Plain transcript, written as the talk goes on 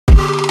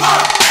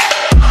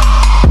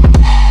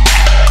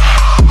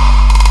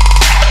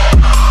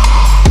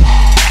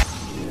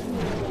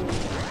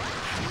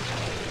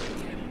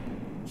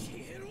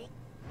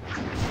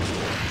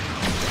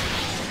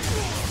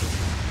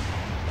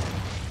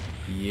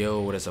Yo,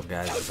 what is up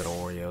guys, it's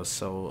EdoOreo.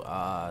 So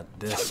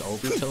this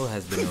Obito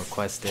has been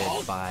requested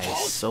by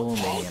so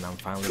many and I'm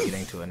finally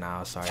getting to it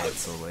now. Sorry it's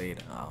so late.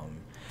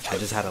 I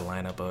just had a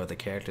lineup of the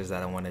characters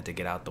that I wanted to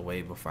get out the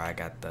way before I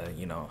got the,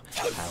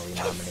 highly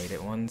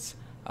nominated ones.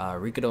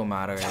 Rikudo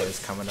Madara is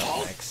coming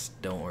up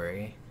next, don't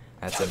worry.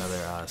 That's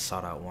another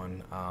sought out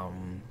one.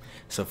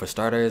 So for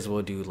starters,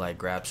 we'll do like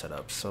grab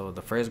setups. So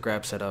the first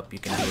grab setup, you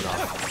can do it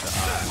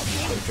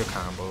off the Ultra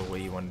combo.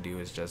 What you want to do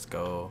is just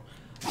go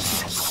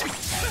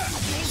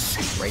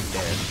right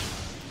there.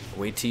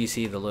 Wait till you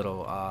see the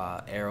little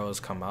arrows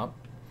come up.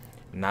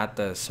 Not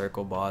the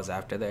circle balls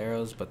after the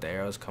arrows, but the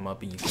arrows come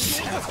up and you can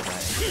cancel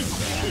that.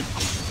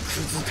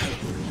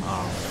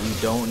 You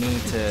don't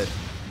need to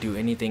do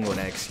anything with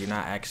X. You're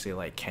not actually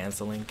like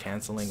canceling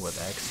with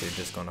X. You're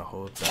just gonna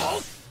hold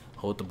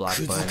the block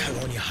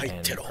button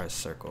and press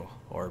circle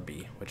or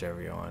B,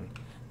 whichever you're on.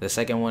 The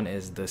second one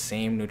is the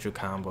same neutral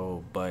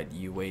combo, but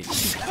you wait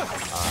for the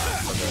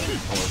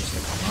orbs to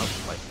come up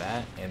like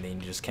that, and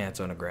then you just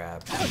cancel and a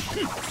grab.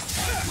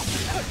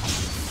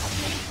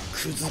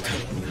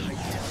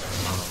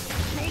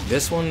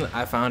 This one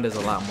I found is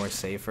a lot more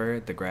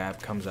safer. The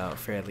grab comes out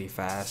fairly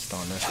fast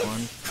on this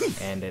one,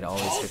 and it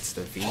always hits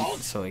the feet,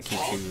 so it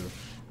keeps you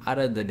out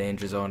of the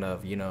danger zone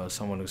of,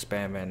 someone who's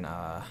spamming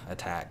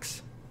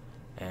attacks.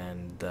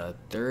 And the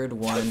third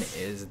one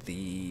is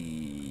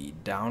the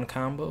down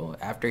combo.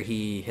 After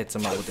he hits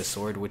him up with the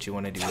sword, what you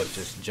want to do is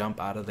just jump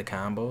out of the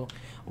combo,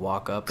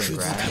 walk up and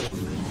grab.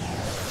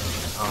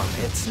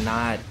 It's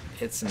not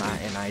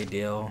an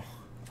ideal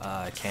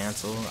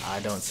cancel. I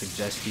don't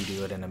suggest you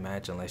do it in a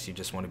match unless you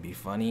just want to be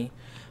funny,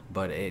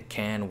 but it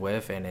can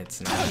whiff and it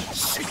doesn't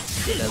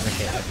hit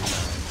every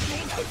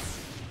time.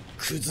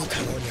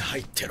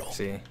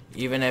 See,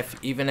 even if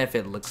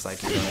it looks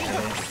like you're gonna hit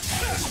it,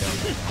 it's still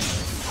not.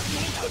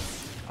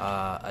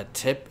 A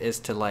tip is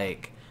to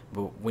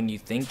when you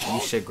think you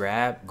should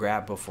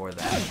grab before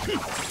that.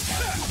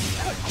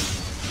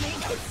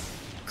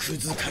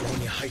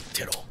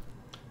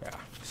 Yeah,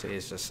 see,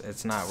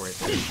 it's not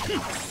worth it.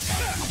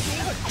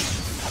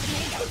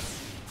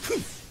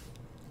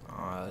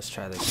 Let's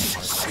try this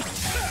one more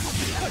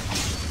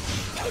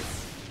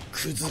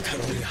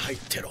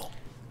time.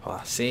 Oh,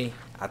 see,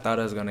 I thought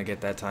I was gonna get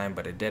that time,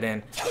 but it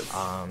didn't.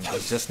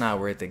 It's just not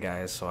worth it,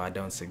 guys, so I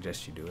don't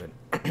suggest you do it.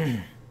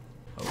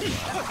 Oh, wow.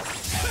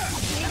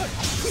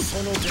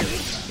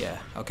 Yeah,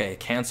 okay,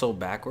 cancel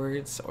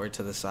backwards or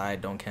to the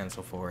side, don't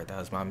cancel forward. That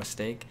was my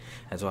mistake.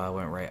 That's why I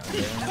went right under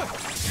him.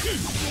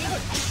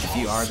 If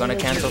you are gonna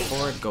cancel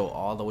forward, go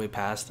all the way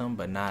past them,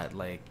 but not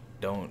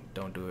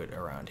don't do it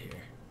around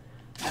here.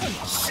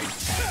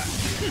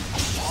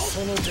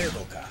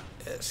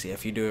 Yeah, see,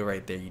 if you do it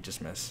right there, you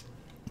just miss.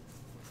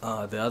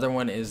 The other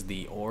one is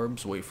the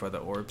orbs. Wait for the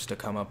orbs to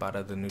come up out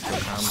of the neutral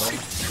combo.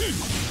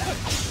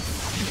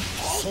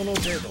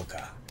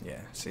 Yeah,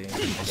 see, again,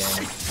 don't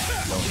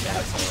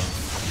cancel.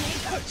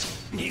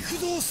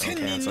 Don't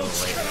cancel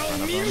right in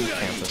front of them,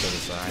 cancel to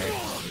the side.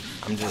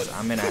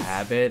 I'm in a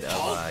habit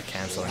of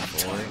canceling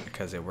forward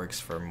because it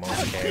works for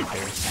most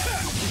characters.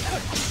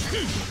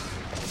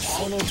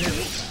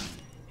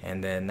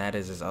 And then that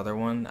is his other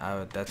one.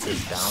 That's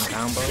his down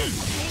combo.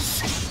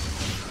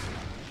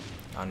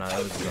 Oh no, that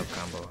was the up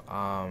combo.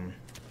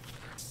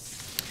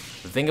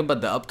 The thing about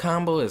the up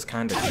combo is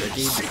kind of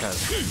tricky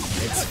because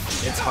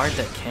it's hard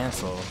to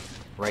cancel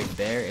right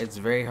there. It's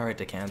very hard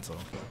to cancel.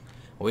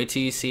 Wait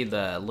till you see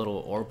the little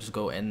orbs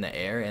go in the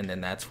air, and then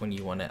that's when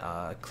you want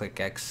to click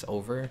X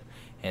over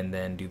and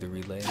then do the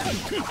relay.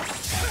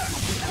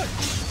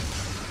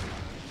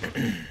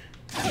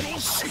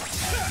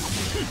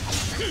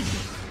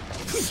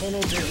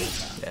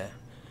 Yeah.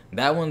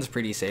 That one's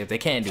pretty safe. They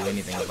can't do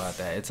anything about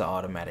that. It's an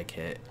automatic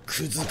hit.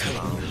 Reset the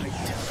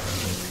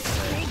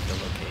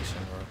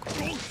location real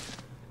quick.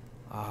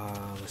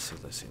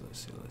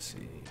 Let's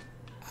see.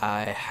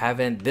 I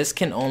haven't. This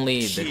can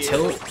only. The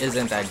tilt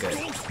isn't that good.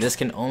 This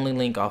can only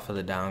link off of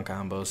the down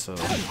combo. So I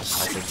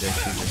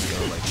suggest you just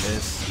go like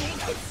this,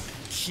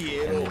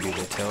 and then do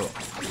the tilt.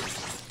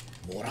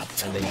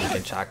 And then you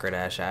can chakra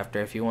dash after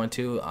if you want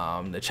to.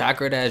 The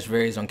chakra dash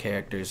varies on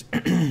characters.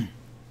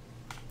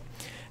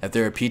 If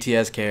they're a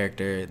PTS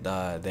character,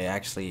 they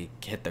actually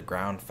hit the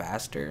ground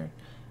faster.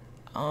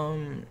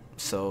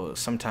 So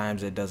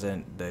sometimes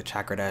the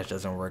chakra dash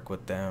doesn't work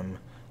with them.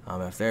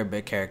 If they're a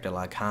big character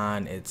like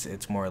Han,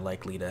 it's more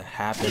likely to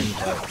happen,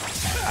 but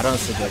I don't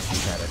suggest you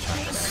try to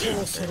chakra dash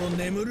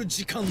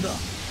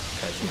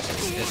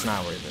because it's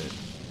not worth it.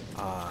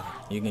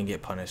 You can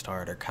get punished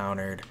hard or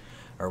countered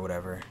or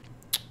whatever.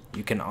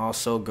 You can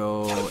also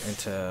go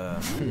into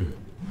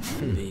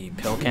the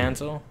pill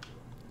cancel.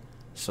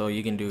 So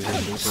you can do his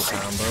neutral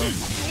combo.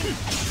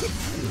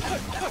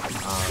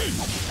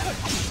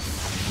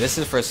 This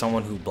is for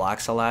someone who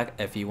blocks a lot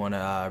if you want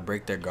to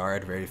break their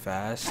guard very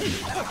fast.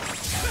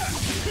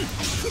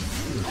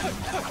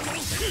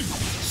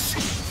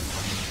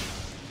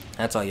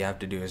 That's all you have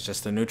to do is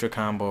just the neutral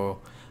combo.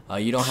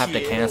 You don't have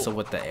to cancel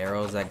with the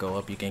arrows that go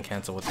up. You can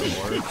cancel with the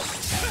orbs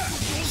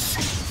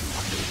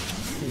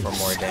for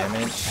more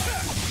damage.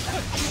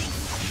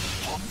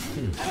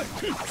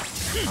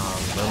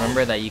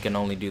 Remember that you can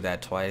only do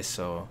that twice,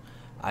 so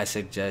I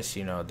suggest,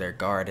 you know, their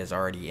guard is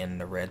already in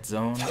the red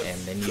zone, and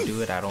then you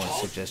do it. I don't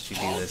suggest you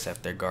do this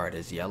if their guard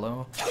is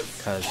yellow,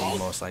 because you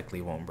most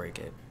likely won't break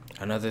it.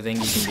 Another thing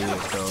you can do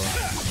is go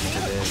into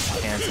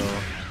this, cancel,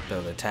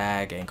 build a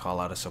tag, and call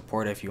out a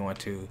support if you want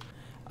to.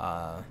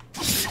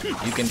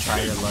 You can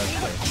try your luck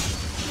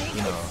with,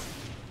 you know,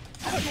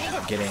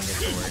 getting it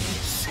to work.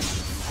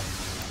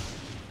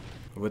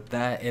 With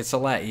that, it's a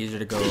lot easier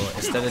to go,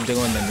 instead of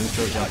doing the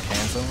neutral jump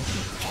cancel,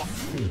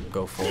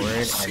 go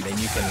forward, and then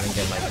you can link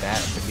it like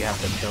that, but you have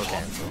to pill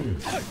cancel.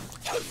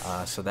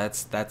 So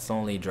that's the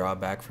only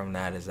drawback from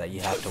that, is that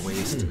you have to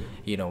waste,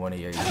 you know, one of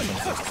your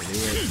utensils to do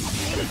it.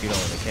 But if you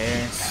don't really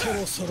care,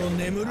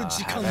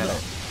 have at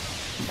it.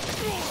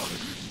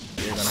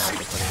 You're gonna have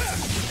to put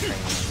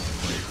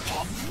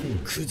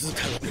it in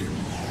training.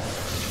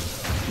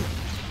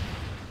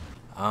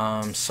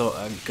 So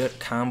a good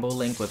combo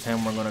link with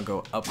him, we're gonna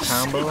go up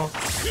combo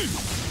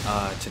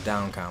to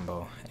down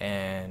combo,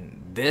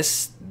 and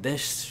this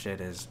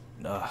shit is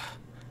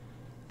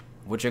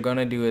what you're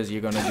gonna do is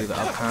you're gonna do the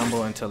up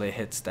combo until it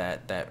hits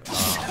that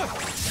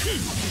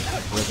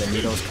where the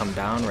needles come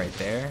down right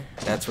there.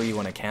 That's where you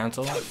want to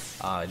cancel.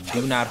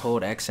 Do not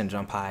hold X and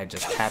jump high,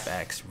 just tap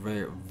X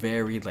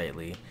very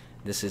lightly.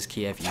 This is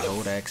key. If you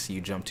hold X,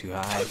 you jump too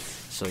high,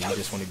 so you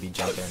just want to be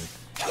jumping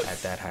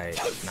at that height,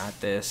 not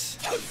this,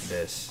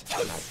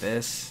 not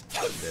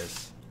this.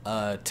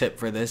 Tip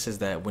for this is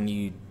that when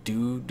you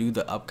do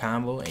the up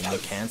combo and you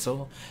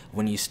cancel,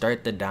 when you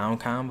start the down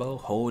combo,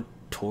 hold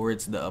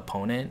towards the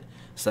opponent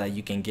so that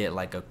you can get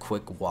like a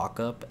quick walk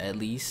up, at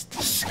least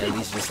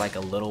just like a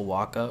little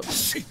walk up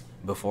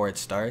before it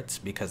starts,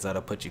 because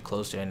that'll put you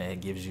closer and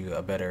it gives you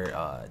a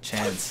better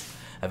chance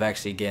of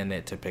actually getting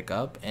it to pick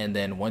up. And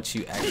then once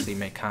you actually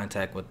make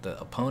contact with the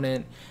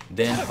opponent,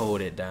 then hold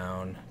it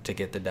down to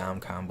get the down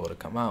combo to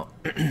come out.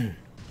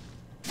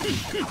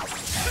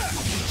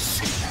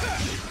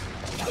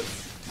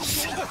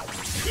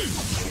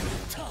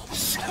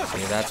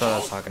 See, that's what I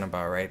was talking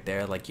about right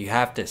there. Like, you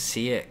have to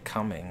see it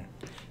coming.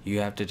 You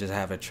have to just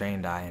have a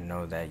trained eye and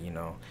know that, you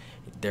know,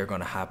 they're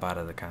gonna hop out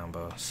of the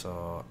combo.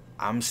 So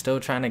I'm still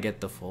trying to get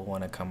the full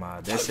one to come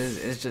out.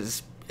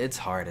 It's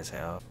hard as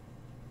hell.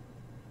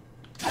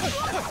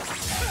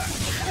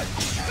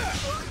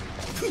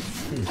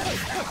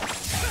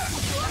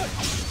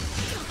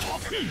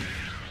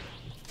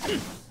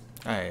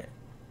 Alright.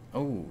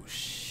 Oh,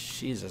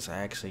 Jesus, I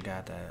actually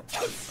got that.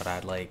 But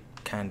I like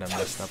kind of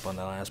messed up on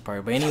the last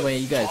part. But anyway,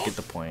 you guys get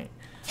the point.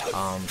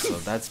 So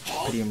that's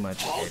pretty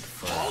much it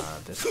for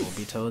this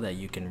Obito that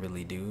you can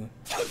really do.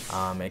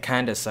 It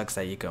kind of sucks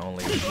that you can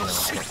only, you know,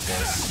 hit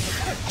this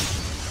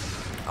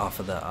off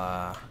of the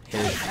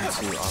his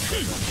jutsu off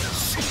of the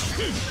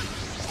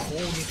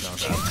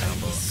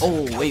combo.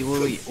 Oh,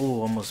 wait.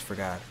 Oh, almost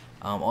forgot.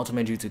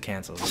 Ultimate jutsu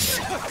cancels.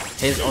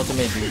 Okay. His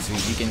ultimate jutsu,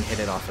 you can hit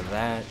it off of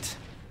that.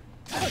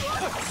 The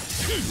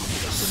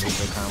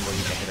neutral combo,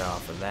 you can hit it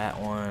off of that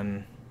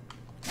one.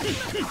 You can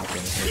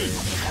hit it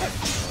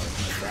off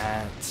of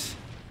that.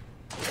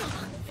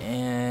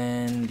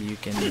 And you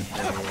can hit it.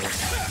 Okay,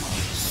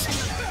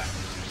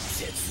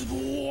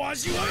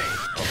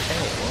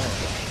 well,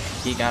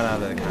 he got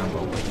out of the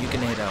combo, but you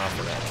can hit it off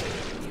of that too.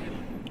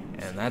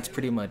 And that's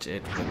pretty much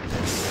it with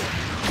this,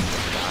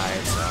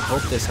 guys. I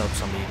hope this helps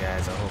some of you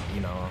guys. I hope,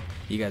 you know,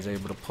 you guys are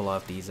able to pull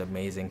off these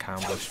amazing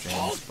combo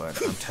strings,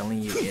 but I'm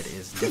telling you, it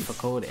is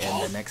difficult,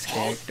 and the next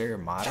character,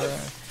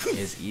 Madara,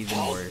 is even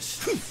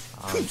worse.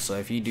 So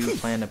if you do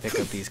plan to pick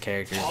up these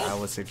characters, I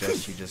would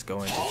suggest you just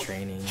go into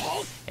training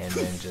and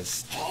then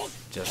just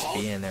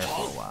be in there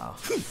for a while.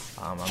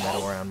 I'm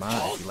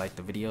EdoOreo. If you like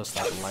the video,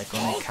 slap a like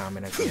on it,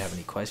 comment if you have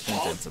any questions,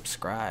 and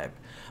subscribe.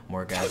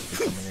 More guys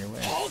will be coming your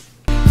way.